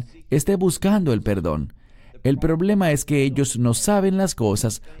general, esté buscando el perdón. El problema es que ellos no saben las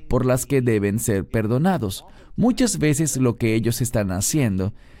cosas por las que deben ser perdonados. Muchas veces lo que ellos están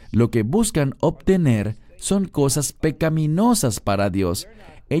haciendo, lo que buscan obtener, son cosas pecaminosas para Dios.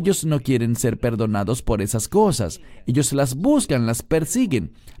 Ellos no quieren ser perdonados por esas cosas. Ellos las buscan, las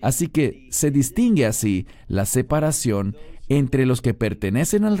persiguen. Así que se distingue así la separación entre los que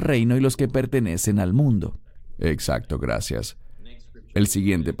pertenecen al reino y los que pertenecen al mundo. Exacto, gracias. El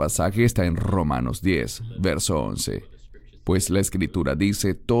siguiente pasaje está en Romanos 10, verso 11. Pues la Escritura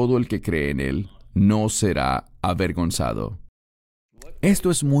dice, todo el que cree en Él no será avergonzado.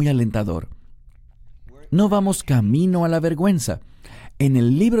 Esto es muy alentador. No vamos camino a la vergüenza. En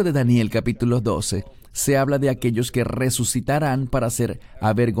el libro de Daniel, capítulo 12, se habla de aquellos que resucitarán para ser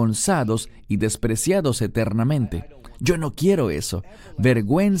avergonzados y despreciados eternamente. Yo no quiero eso.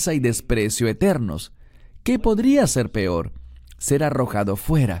 Vergüenza y desprecio eternos. ¿Qué podría ser peor? Ser arrojado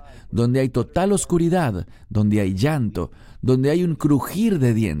fuera, donde hay total oscuridad, donde hay llanto, donde hay un crujir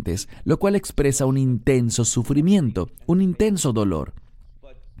de dientes, lo cual expresa un intenso sufrimiento, un intenso dolor.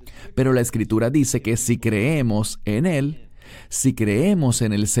 Pero la Escritura dice que si creemos en Él, si creemos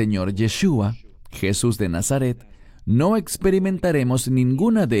en el Señor Yeshua, Jesús de Nazaret, no experimentaremos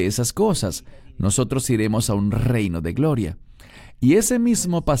ninguna de esas cosas. Nosotros iremos a un reino de gloria. Y ese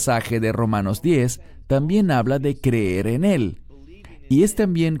mismo pasaje de Romanos 10 también habla de creer en Él. Y es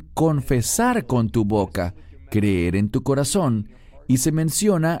también confesar con tu boca, creer en tu corazón. Y se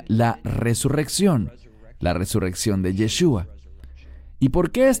menciona la resurrección de Yeshua. ¿Y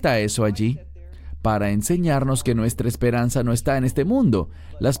por qué está eso allí? Para enseñarnos que nuestra esperanza no está en este mundo.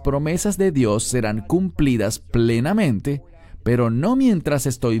 Las promesas de Dios serán cumplidas plenamente, pero no mientras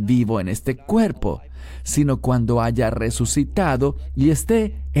estoy vivo en este cuerpo, sino cuando haya resucitado y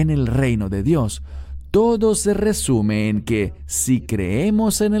esté en el reino de Dios. Todo se resume en que, si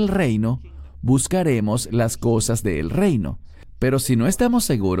creemos en el reino, buscaremos las cosas del reino. Pero si no estamos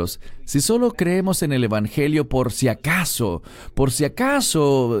seguros, si solo creemos en el Evangelio por si acaso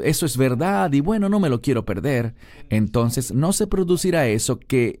eso es verdad y bueno, no me lo quiero perder, entonces no se producirá eso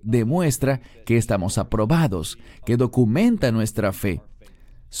que demuestra que estamos aprobados, que documenta nuestra fe.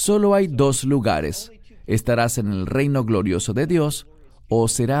 Solo hay dos lugares. Estarás en el reino glorioso de Dios o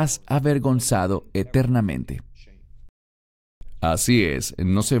serás avergonzado eternamente. Así es,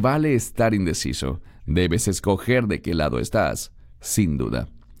 no se vale estar indeciso. Debes escoger de qué lado estás, sin duda.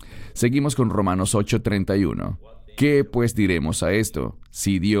 Seguimos con Romanos 8:31. ¿Qué pues diremos a esto?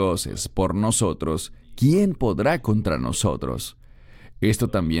 Si Dios es por nosotros, ¿quién podrá contra nosotros? Esto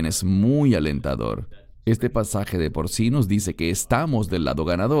también es muy alentador. Este pasaje de por sí nos dice que estamos del lado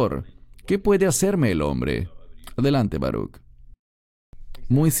ganador. ¿Qué puede hacerme el hombre? Adelante, Baruch.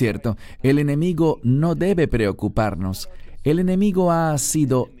 Muy cierto. El enemigo no debe preocuparnos. El enemigo ha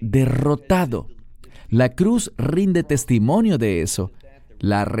sido derrotado. La cruz rinde testimonio de eso.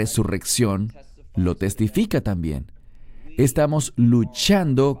 La resurrección lo testifica también. Estamos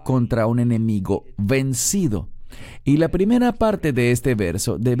luchando contra un enemigo vencido. Y la primera parte de este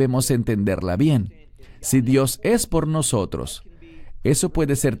verso debemos entenderla bien. Si Dios es por nosotros, eso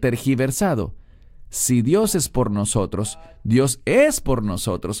puede ser tergiversado. Si Dios es por nosotros, Dios es por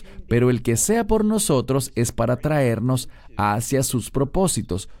nosotros, pero el que sea por nosotros es para traernos hacia sus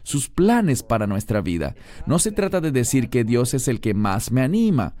propósitos, sus planes para nuestra vida. No se trata de decir que Dios es el que más me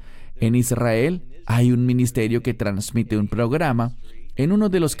anima. En Israel hay un ministerio que transmite un programa en uno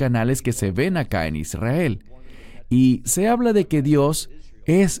de los canales que se ven acá en Israel. Y se habla de que Dios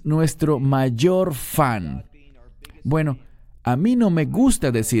es nuestro mayor fan. Bueno, a mí no me gusta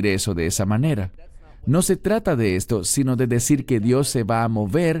decir eso de esa manera. No se trata de esto, sino de decir que Dios se va a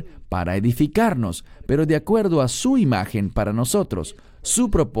mover para edificarnos, pero de acuerdo a su imagen para nosotros, su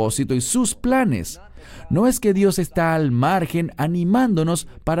propósito y sus planes. No es que Dios está al margen animándonos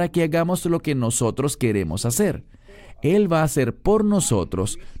para que hagamos lo que nosotros queremos hacer. Él va a hacer por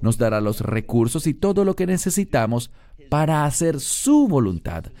nosotros, nos dará los recursos y todo lo que necesitamos para hacer su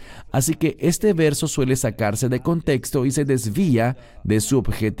voluntad. Así que este verso suele sacarse de contexto y se desvía de su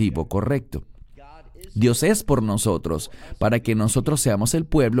objetivo correcto. Dios es por nosotros, para que nosotros seamos el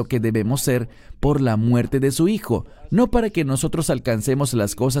pueblo que debemos ser por la muerte de su Hijo, no para que nosotros alcancemos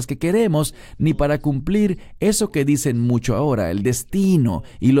las cosas que queremos, ni para cumplir eso que dicen mucho ahora, el destino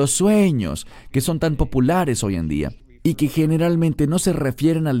y los sueños, que son tan populares hoy en día, y que generalmente no se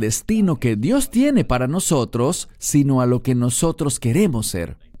refieren al destino que Dios tiene para nosotros, sino a lo que nosotros queremos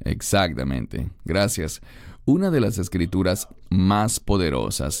ser. Exactamente. Gracias. Una de las escrituras más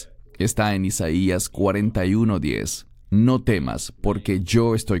poderosas está en Isaías 41:10. No temas, porque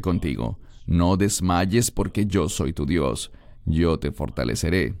yo estoy contigo. No desmayes, porque yo soy tu Dios. Yo te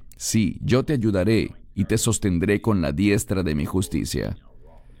fortaleceré. Sí, yo te ayudaré y te sostendré con la diestra de mi justicia.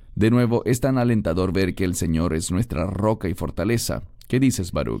 De nuevo, es tan alentador ver que el Señor es nuestra roca y fortaleza. ¿Qué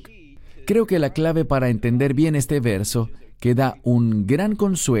dices, Baruch? Creo que la clave para entender bien este verso, que da un gran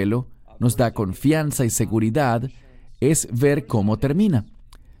consuelo, nos da confianza y seguridad, es ver cómo termina.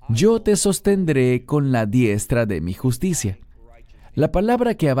 Yo te sostendré con la diestra de mi justicia. La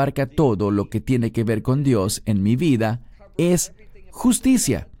palabra que abarca todo lo que tiene que ver con Dios en mi vida es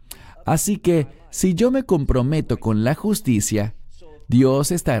justicia. Así que, si yo me comprometo con la justicia,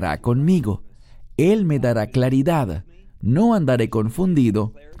 Dios estará conmigo. Él me dará claridad. No andaré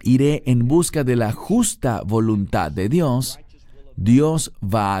confundido. Iré en busca de la justa voluntad de Dios. Dios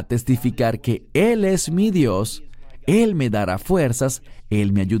va a testificar que Él es mi Dios. Él me dará fuerzas,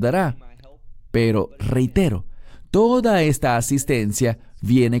 Él me ayudará. Pero, reitero, toda esta asistencia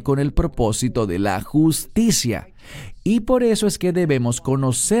viene con el propósito de la justicia. Y por eso es que debemos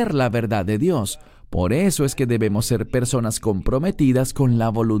conocer la verdad de Dios. Por eso es que debemos ser personas comprometidas con la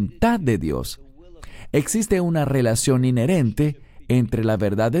voluntad de Dios. Existe una relación inherente entre la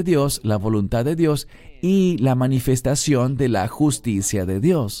verdad de Dios, la voluntad de Dios y la manifestación de la justicia de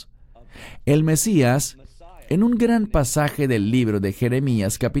Dios. El Mesías, en un gran pasaje del libro de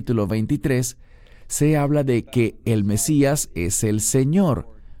Jeremías, capítulo 23, se habla de que el Mesías es el Señor,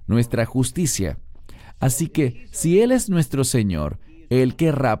 nuestra justicia. Así que, si Él es nuestro Señor, Él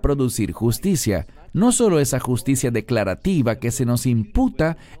querrá producir justicia, no solo esa justicia declarativa que se nos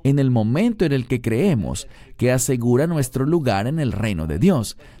imputa en el momento en el que creemos, que asegura nuestro lugar en el reino de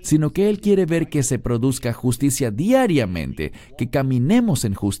Dios, sino que Él quiere ver que se produzca justicia diariamente, que caminemos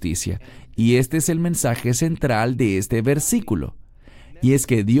en justicia. Y este es el mensaje central de este versículo. Y es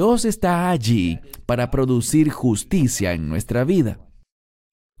que Dios está allí para producir justicia en nuestra vida.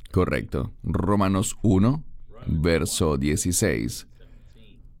 Correcto. Romanos 1, verso 16.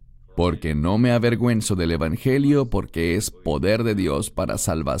 Porque no me avergüenzo del Evangelio, porque es poder de Dios para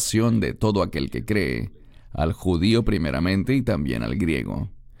salvación de todo aquel que cree, al judío primeramente y también al griego.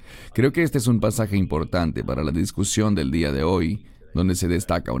 Creo que este es un pasaje importante para la discusión del día de hoy, donde se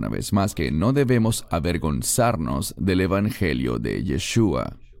destaca una vez más que no debemos avergonzarnos del Evangelio de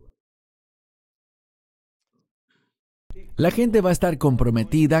Yeshua. La gente va a estar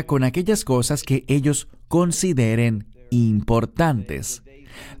comprometida con aquellas cosas que ellos consideren importantes.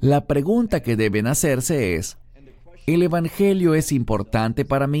 La pregunta que deben hacerse es, ¿el Evangelio es importante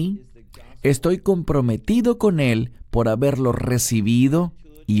para mí? ¿Estoy comprometido con él por haberlo recibido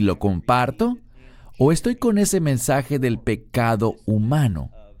y lo comparto? ¿O estoy con ese mensaje del pecado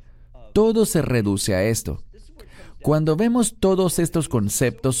humano? Todo se reduce a esto. Cuando vemos todos estos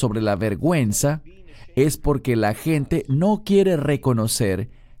conceptos sobre la vergüenza, es porque la gente no quiere reconocer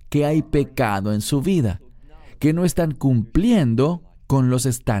que hay pecado en su vida, que no están cumpliendo con los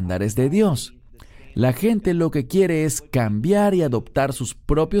estándares de Dios. La gente lo que quiere es cambiar y adoptar sus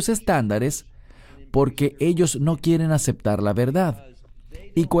propios estándares porque ellos no quieren aceptar la verdad.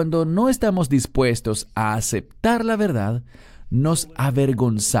 Y cuando no estamos dispuestos a aceptar la verdad, nos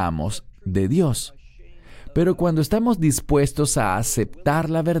avergonzamos de Dios. Pero cuando estamos dispuestos a aceptar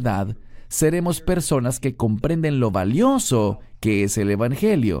la verdad, seremos personas que comprenden lo valioso que es el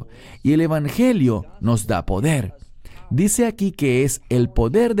Evangelio. Y el Evangelio nos da poder. Dice aquí que es el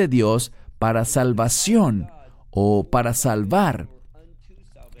poder de Dios para salvación o para salvar,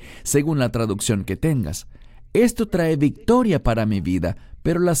 según la traducción que tengas. Esto trae victoria para mi vida,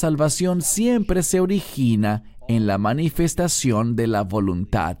 pero la salvación siempre se origina en la manifestación de la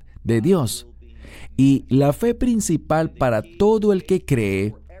voluntad de Dios. Y la fe principal para todo el que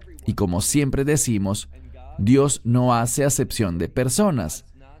cree, y como siempre decimos, Dios no hace acepción de personas.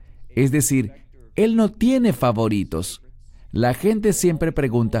 Es decir, Él no tiene favoritos. La gente siempre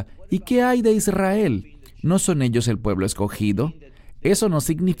pregunta, ¿y qué hay de Israel? ¿No son ellos el pueblo escogido? Eso no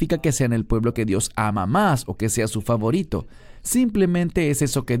significa que sean el pueblo que Dios ama más o que sea su favorito. Simplemente es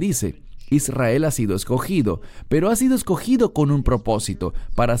eso que dice. Israel ha sido escogido, pero ha sido escogido con un propósito,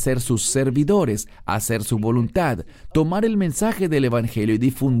 para ser sus servidores, hacer su voluntad, tomar el mensaje del Evangelio y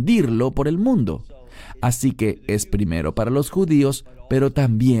difundirlo por el mundo. Así que es primero para los judíos, pero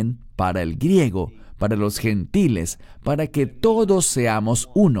también para el griego, para los gentiles, para que todos seamos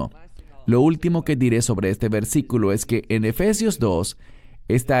uno. Lo último que diré sobre este versículo es que en Efesios 2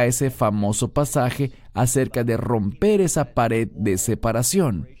 está ese famoso pasaje acerca de romper esa pared de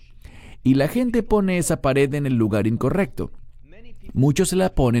separación. Y la gente pone esa pared en el lugar incorrecto. Muchos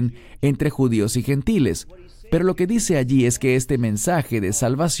la ponen entre judíos y gentiles, pero lo que dice allí es que este mensaje de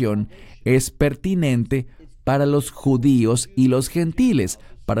salvación es pertinente para los judíos y los gentiles,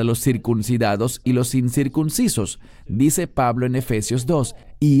 para los circuncidados y los incircuncisos, dice Pablo en Efesios 2,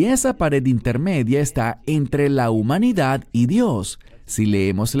 y esa pared intermedia está entre la humanidad y Dios. Si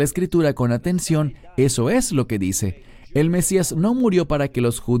leemos la Escritura con atención, eso es lo que dice. El Mesías no murió para que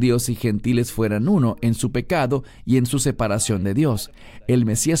los judíos y gentiles fueran uno en su pecado y en su separación de Dios. El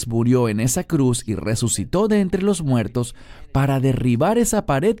Mesías murió en esa cruz y resucitó de entre los muertos para derribar esa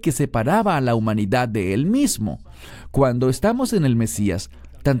pared que separaba a la humanidad de Él mismo. Cuando estamos en el Mesías,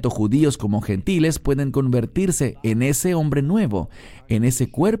 tanto judíos como gentiles pueden convertirse en ese hombre nuevo, en ese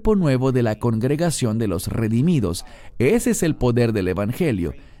cuerpo nuevo de la congregación de los redimidos. Ese es el poder del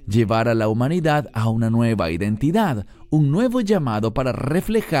Evangelio. Llevar a la humanidad a una nueva identidad, un nuevo llamado para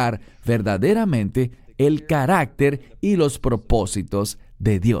reflejar verdaderamente el carácter y los propósitos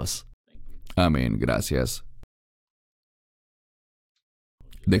de Dios. Amén, gracias.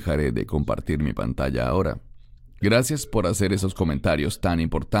 Dejaré de compartir mi pantalla ahora. Gracias por hacer esos comentarios tan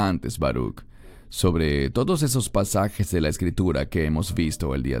importantes, Baruch, sobre todos esos pasajes de la Escritura que hemos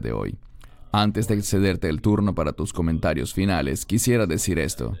visto el día de hoy. Antes de cederte el turno para tus comentarios finales, quisiera decir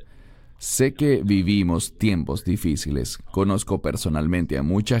esto. Sé que vivimos tiempos difíciles. Conozco personalmente a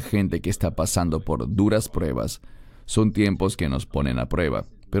mucha gente que está pasando por duras pruebas. Son tiempos que nos ponen a prueba,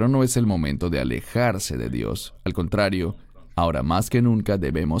 pero no es el momento de alejarse de Dios. Al contrario, ahora más que nunca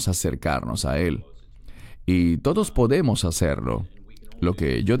debemos acercarnos a Él. Y todos podemos hacerlo. Lo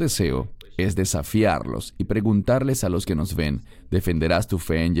que yo deseo es desafiarlos y preguntarles a los que nos ven, ¿defenderás tu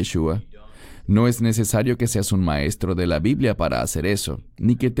fe en Yeshua? No es necesario que seas un maestro de la Biblia para hacer eso,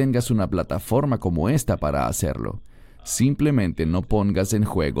 ni que tengas una plataforma como esta para hacerlo. Simplemente no pongas en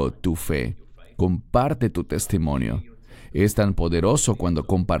juego tu fe. Comparte tu testimonio. Es tan poderoso cuando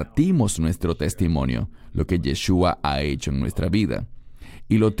compartimos nuestro testimonio, lo que Yeshua ha hecho en nuestra vida.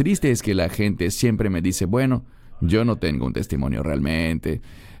 Y lo triste es que la gente siempre me dice, bueno, yo no tengo un testimonio realmente.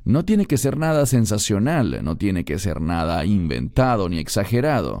 No tiene que ser nada sensacional, no tiene que ser nada inventado ni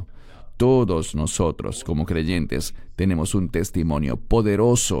exagerado. Todos nosotros, como creyentes, tenemos un testimonio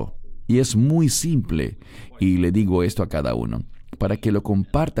poderoso y es muy simple. Y le digo esto a cada uno, para que lo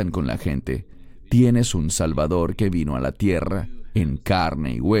compartan con la gente. Tienes un Salvador que vino a la tierra en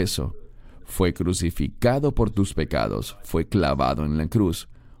carne y hueso. Fue crucificado por tus pecados, fue clavado en la cruz,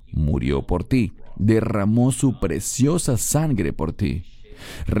 murió por ti, derramó su preciosa sangre por ti,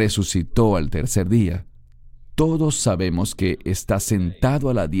 resucitó al tercer día. Todos sabemos que está sentado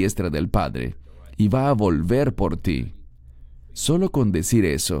a la diestra del Padre y va a volver por ti. Solo con decir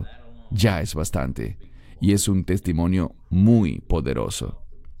eso, ya es bastante, y es un testimonio muy poderoso.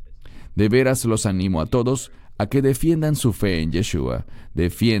 De veras los animo a todos a que defiendan su fe en Yeshua,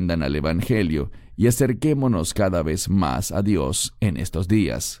 defiendan al Evangelio y acerquémonos cada vez más a Dios en estos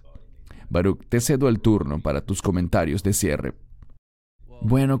días. Baruch, te cedo el turno para tus comentarios de cierre.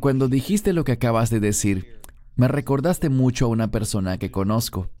 Bueno, cuando dijiste lo que acabas de decir, me recordaste mucho a una persona que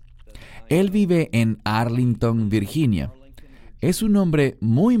conozco. Él vive en Arlington, Virginia. Es un hombre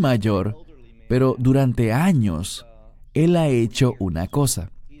muy mayor, pero durante años, él ha hecho una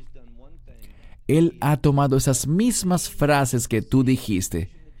cosa. Él ha tomado esas mismas frases que tú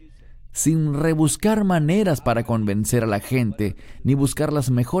dijiste, sin rebuscar maneras para convencer a la gente, ni buscar las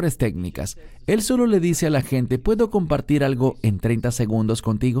mejores técnicas. Él solo le dice a la gente, ¿puedo compartir algo en 30 segundos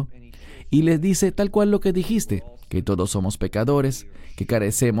contigo? Y les dice tal cual lo que dijiste, que todos somos pecadores, que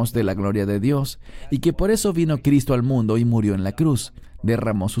carecemos de la gloria de Dios, y que por eso vino Cristo al mundo y murió en la cruz,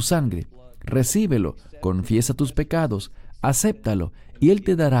 derramó su sangre. Recíbelo, confiesa tus pecados, acéptalo, y Él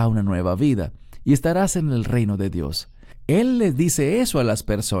te dará una nueva vida, y estarás en el reino de Dios. Él les dice eso a las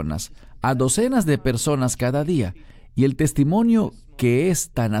personas, a docenas de personas cada día, y el testimonio que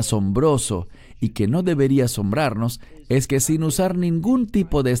es tan asombroso y que no debería asombrarnos es que sin usar ningún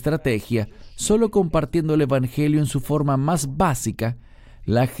tipo de estrategia, solo compartiendo el Evangelio en su forma más básica,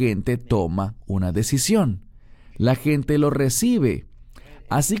 la gente toma una decisión. La gente lo recibe.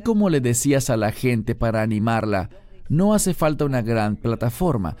 Así como le decías a la gente para animarla, no hace falta una gran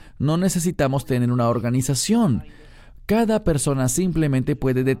plataforma, no necesitamos tener una organización. Cada persona simplemente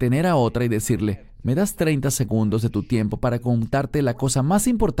puede detener a otra y decirle, ¿me das 30 segundos de tu tiempo para contarte la cosa más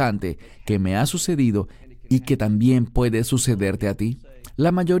importante que me ha sucedido y que también puede sucederte a ti?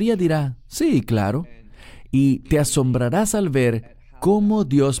 La mayoría dirá, sí, claro. Y te asombrarás al ver cómo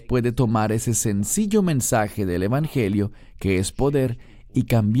Dios puede tomar ese sencillo mensaje del Evangelio, que es poder, y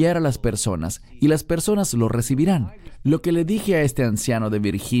cambiar a las personas, y las personas lo recibirán. Lo que le dije a este anciano de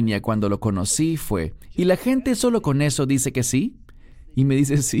Virginia cuando lo conocí fue, ¿y la gente solo con eso dice que sí? Y me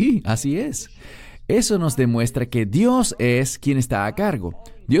dice, sí, así es. Eso nos demuestra que Dios es quien está a cargo.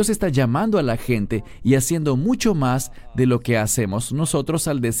 Dios está llamando a la gente y haciendo mucho más de lo que hacemos nosotros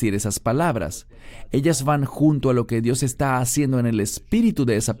al decir esas palabras. Ellas van junto a lo que Dios está haciendo en el espíritu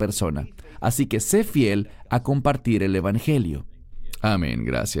de esa persona. Así que sé fiel a compartir el Evangelio. Amén,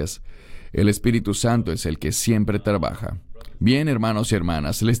 gracias. El Espíritu Santo es el que siempre trabaja. Bien, hermanos y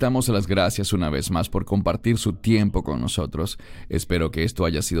hermanas, les damos las gracias una vez más por compartir su tiempo con nosotros. Espero que esto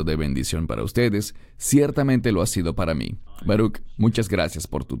haya sido de bendición para ustedes. Ciertamente lo ha sido para mí. Baruch, muchas gracias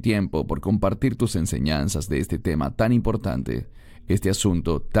por tu tiempo, por compartir tus enseñanzas de este tema tan importante, este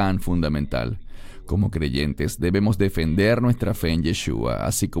asunto tan fundamental. Como creyentes, debemos defender nuestra fe en Yeshua,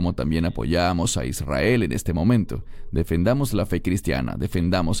 así como también apoyamos a Israel en este momento. Defendamos la fe cristiana,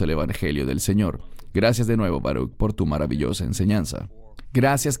 defendamos el Evangelio del Señor. Gracias de nuevo, Baruch, por tu maravillosa enseñanza.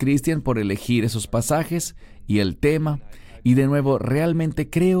 Gracias, Cristian, por elegir esos pasajes y el tema. Y de nuevo, realmente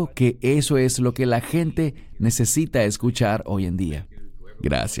creo que eso es lo que la gente necesita escuchar hoy en día.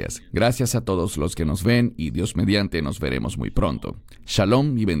 Gracias. Gracias a todos los que nos ven y Dios mediante nos veremos muy pronto.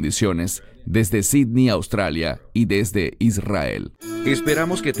 Shalom y bendiciones desde Sydney, Australia y desde Israel.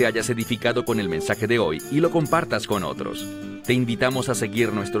 Esperamos que te hayas edificado con el mensaje de hoy y lo compartas con otros. Te invitamos a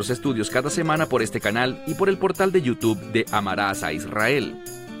seguir nuestros estudios cada semana por este canal y por el portal de YouTube de Amarás a Israel.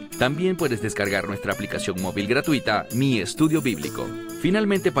 También puedes descargar nuestra aplicación móvil gratuita, Mi Estudio Bíblico.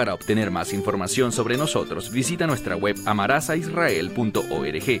 Finalmente, para obtener más información sobre nosotros, visita nuestra web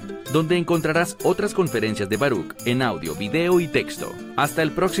amarasaisrael.org, donde encontrarás otras conferencias de Baruch en audio, video y texto. Hasta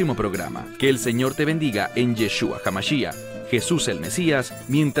el próximo programa. Que el Señor te bendiga en Yeshua HaMashiach, Jesús el Mesías,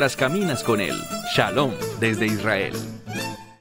 mientras caminas con Él. Shalom desde Israel.